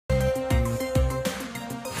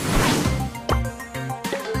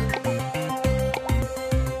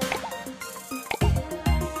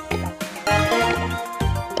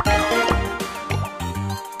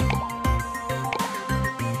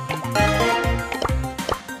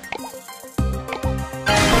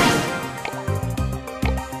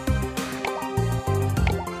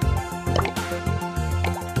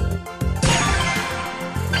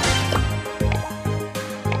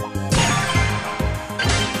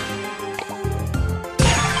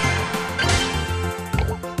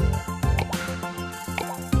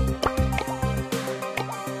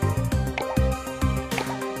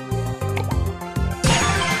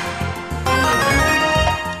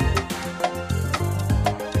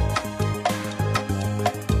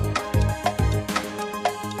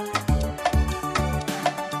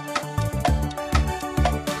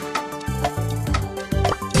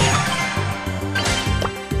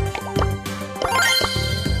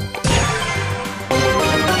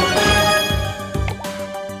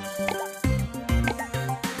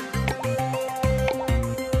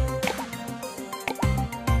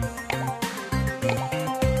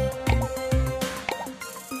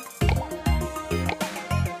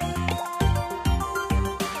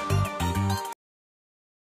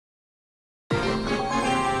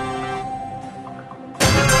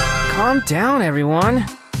Calm down, everyone.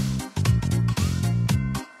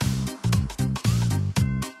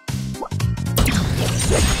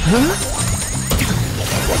 Huh?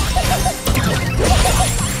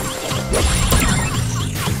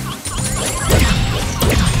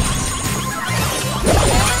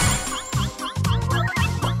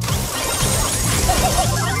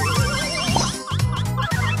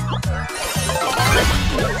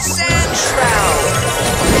 Sand shroud.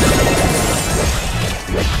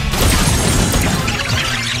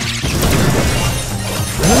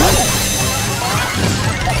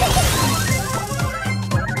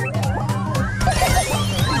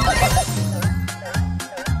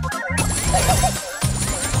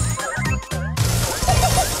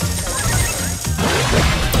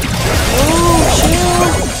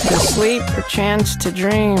 To sleep or chance to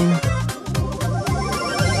dream.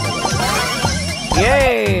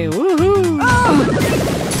 Yay! Woohoo!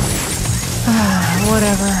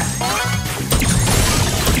 Whatever.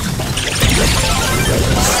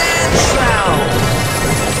 Sand shroud.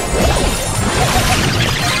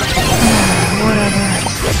 Whatever.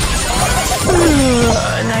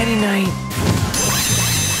 Nighty night.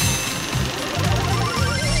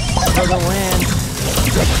 For the win.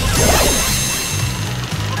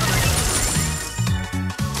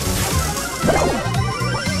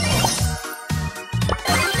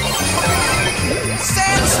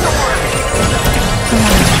 Sandstorm.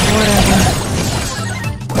 Whatever.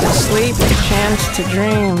 To sleep, a chance to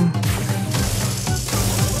dream.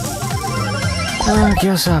 I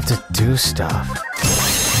guess I'll have to do stuff.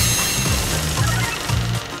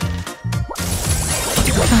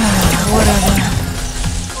 Whatever.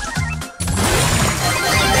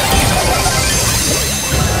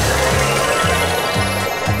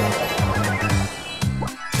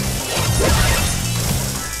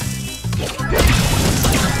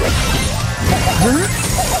 Huh?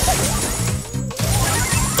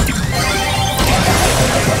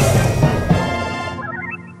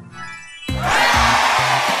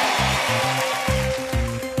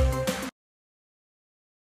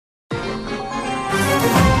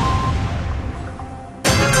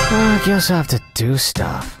 I guess I have to do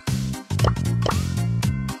stuff.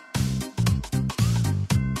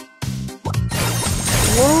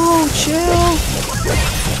 Whoa, chill!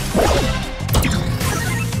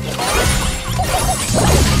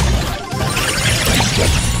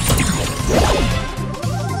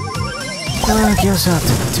 I guess I have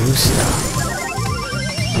to do stuff.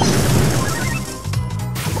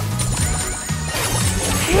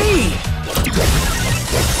 Hey!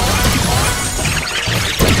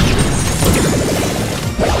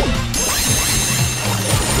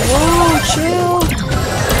 Whoa, chill!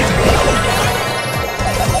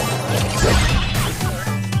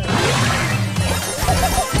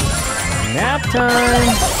 Nap time!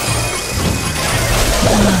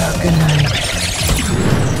 Good night.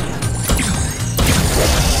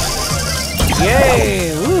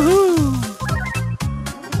 Yay! Woohoo!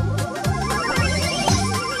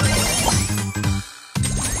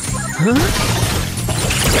 Huh?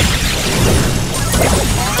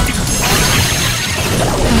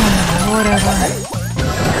 Whatever.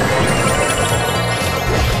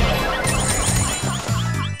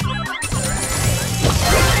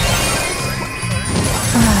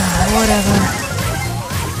 Whatever.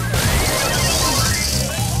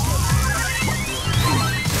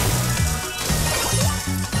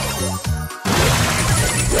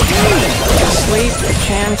 Sleep, a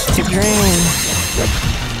chance to dream.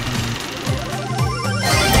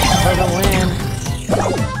 For the win.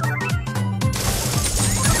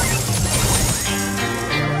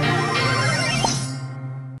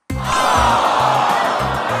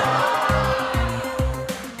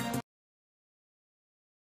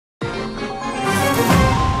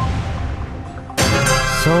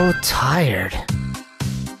 So tired.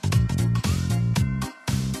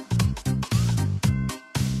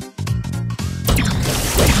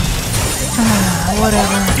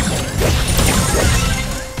 Whatever.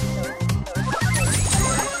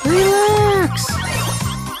 Relax.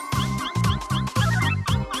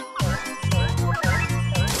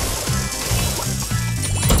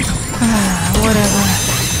 Whatever.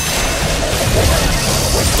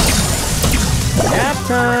 Nap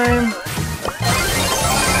time.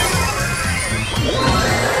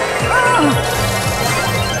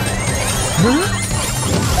 Huh?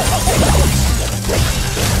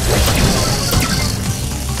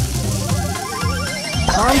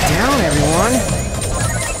 Calm down, everyone.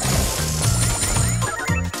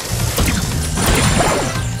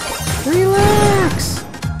 Relax.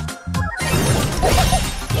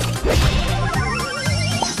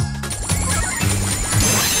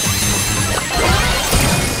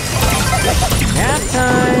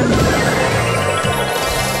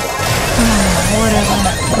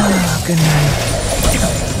 Good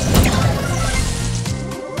night.